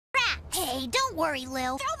okay, don't worry,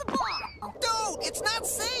 Lil. Throw the ball! Don't! It's not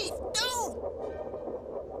safe! Don't!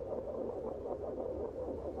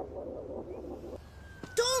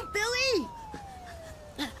 Don't, Billy!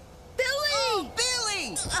 Billy! Oh,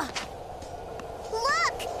 Billy!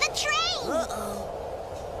 Look! The train! Uh-oh.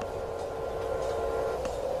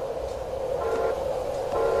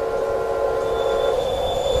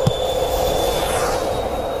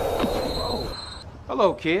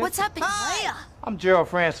 Hello, kids. What's happening? Hi. I'm Gerald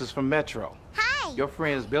Francis from Metro. Hi! Your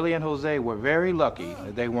friends Billy and Jose were very lucky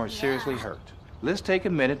that they weren't seriously hurt. Let's take a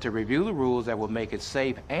minute to review the rules that will make it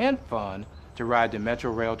safe and fun to ride the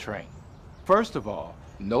Metro Rail train. First of all,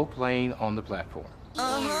 no playing on the platform. We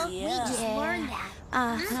just learned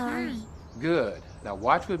that. Good. Now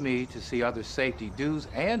watch with me to see other safety do's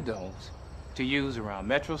and don'ts to use around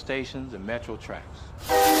Metro stations and Metro tracks.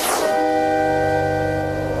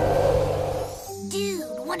 Dude,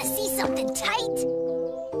 wanna see something tight?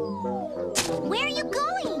 Where are you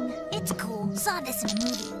going? It's cool. Saw this in a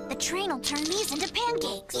movie. The train will turn these into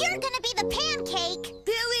pancakes. You're gonna be the pancake!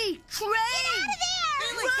 Billy! Train! Get out of there!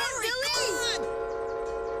 Billy, hurry! Come on!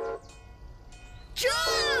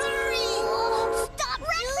 John, hurry! Stop!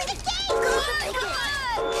 Run for the gate! Come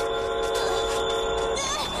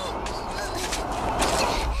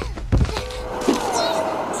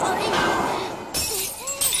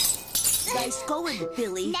Nice going,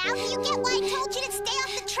 Billy. Now do you get why I told you to stay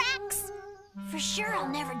off the tracks? For sure I'll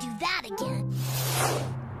never do that again.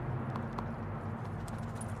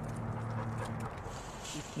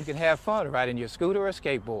 You can have fun riding your scooter or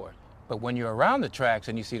skateboard, but when you're around the tracks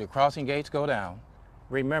and you see the crossing gates go down,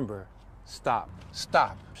 remember, stop,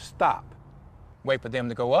 stop, stop. Wait for them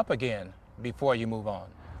to go up again before you move on.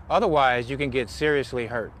 Otherwise, you can get seriously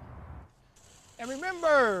hurt. And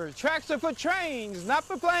remember, tracks are for trains, not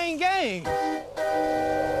for playing games.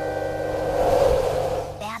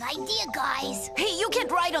 Bad idea, guys. Hey, you can't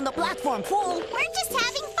ride on the platform, fool! We're just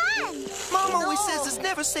having fun. Mom always says it's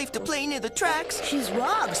never safe to play near the tracks. She's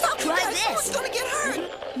wrong. Stop, you Try guys! this. Someone's gonna get hurt!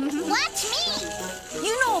 Watch me.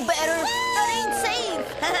 You know better. That ain't safe.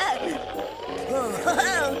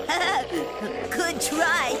 Good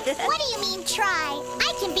try. What do you mean, try?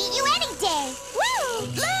 I can beat you any day. Woo!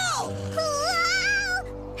 Lil!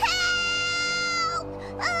 Help!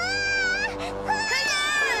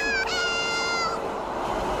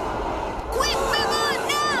 Quick, move on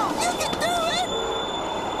now! You can do it!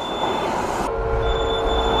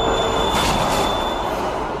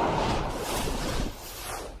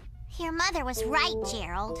 Your mother was right,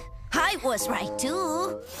 Gerald. I was right,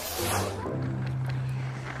 too.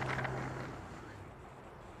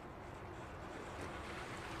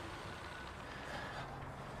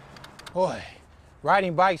 Boy,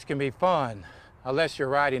 riding bikes can be fun, unless you're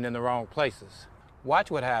riding in the wrong places.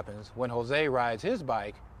 Watch what happens when Jose rides his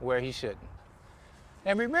bike where he shouldn't.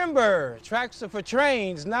 And remember, tracks are for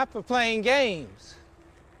trains, not for playing games.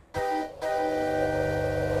 I'm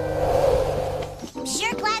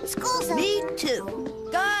sure glad school's over. Me too.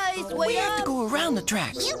 Guys, We wait have to up. go around the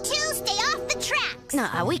tracks. You two stay off the tracks.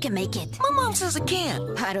 Nah, we can make it. My mom says I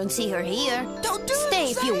can't. I don't see her here. Don't do Stay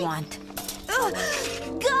it, if you Jose. want.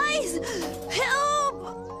 Guys, help!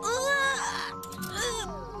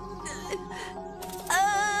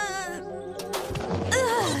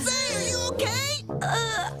 Jose, are you okay?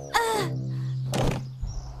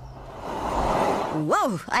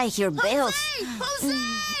 Whoa, I hear bells. Jose!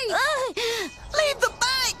 Leave the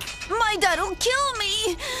bike! My dad'll kill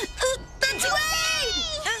me. The train!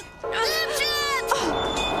 Catch it!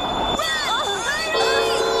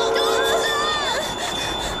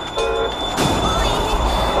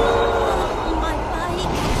 My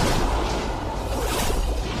bike.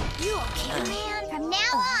 You okay, man? From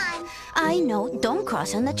now on. I know, don't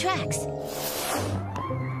cross on the tracks.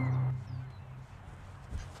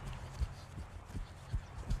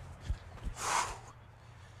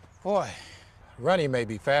 Boy, running may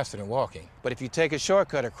be faster than walking, but if you take a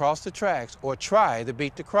shortcut across the tracks or try to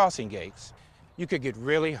beat the crossing gates, you could get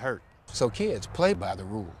really hurt. So kids, play by the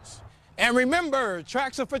rules. And remember,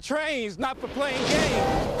 tracks are for trains, not for playing games.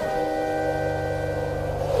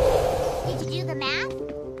 Did you do the math?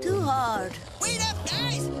 Too hard. Wait up,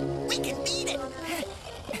 guys! We can beat it!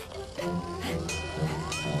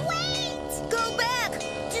 Wait! Go back!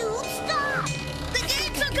 Dude, stop! The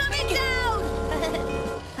gates are coming down!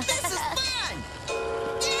 This is fun!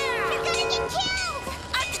 You're gonna get killed!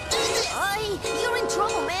 I can do this! You're in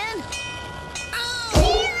trouble, man.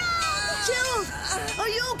 Gerald, are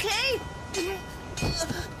you okay?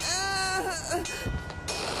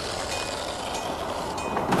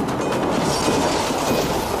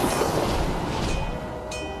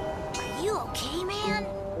 Are you okay, man?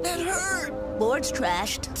 That hurt. Board's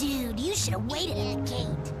trashed. Dude, you should have waited at the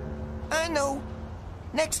gate. I know.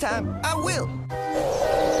 Next time, I will.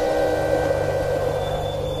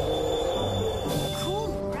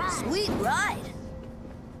 Cool ride. Sweet ride.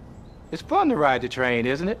 It's fun to ride the train,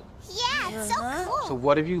 isn't it? Yeah, it's so cool. So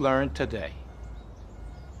what have you learned today?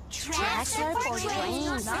 Tracks are for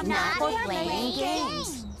trains, not for playing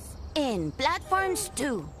games. In platforms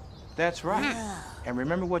too. That's right. And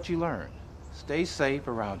remember what you learned. Stay safe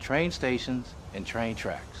around train stations and train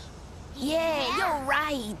tracks. Yeah, you're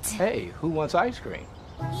right. Hey, who wants ice cream?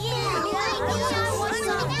 Yeah,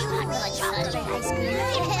 chocolate ice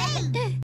cream.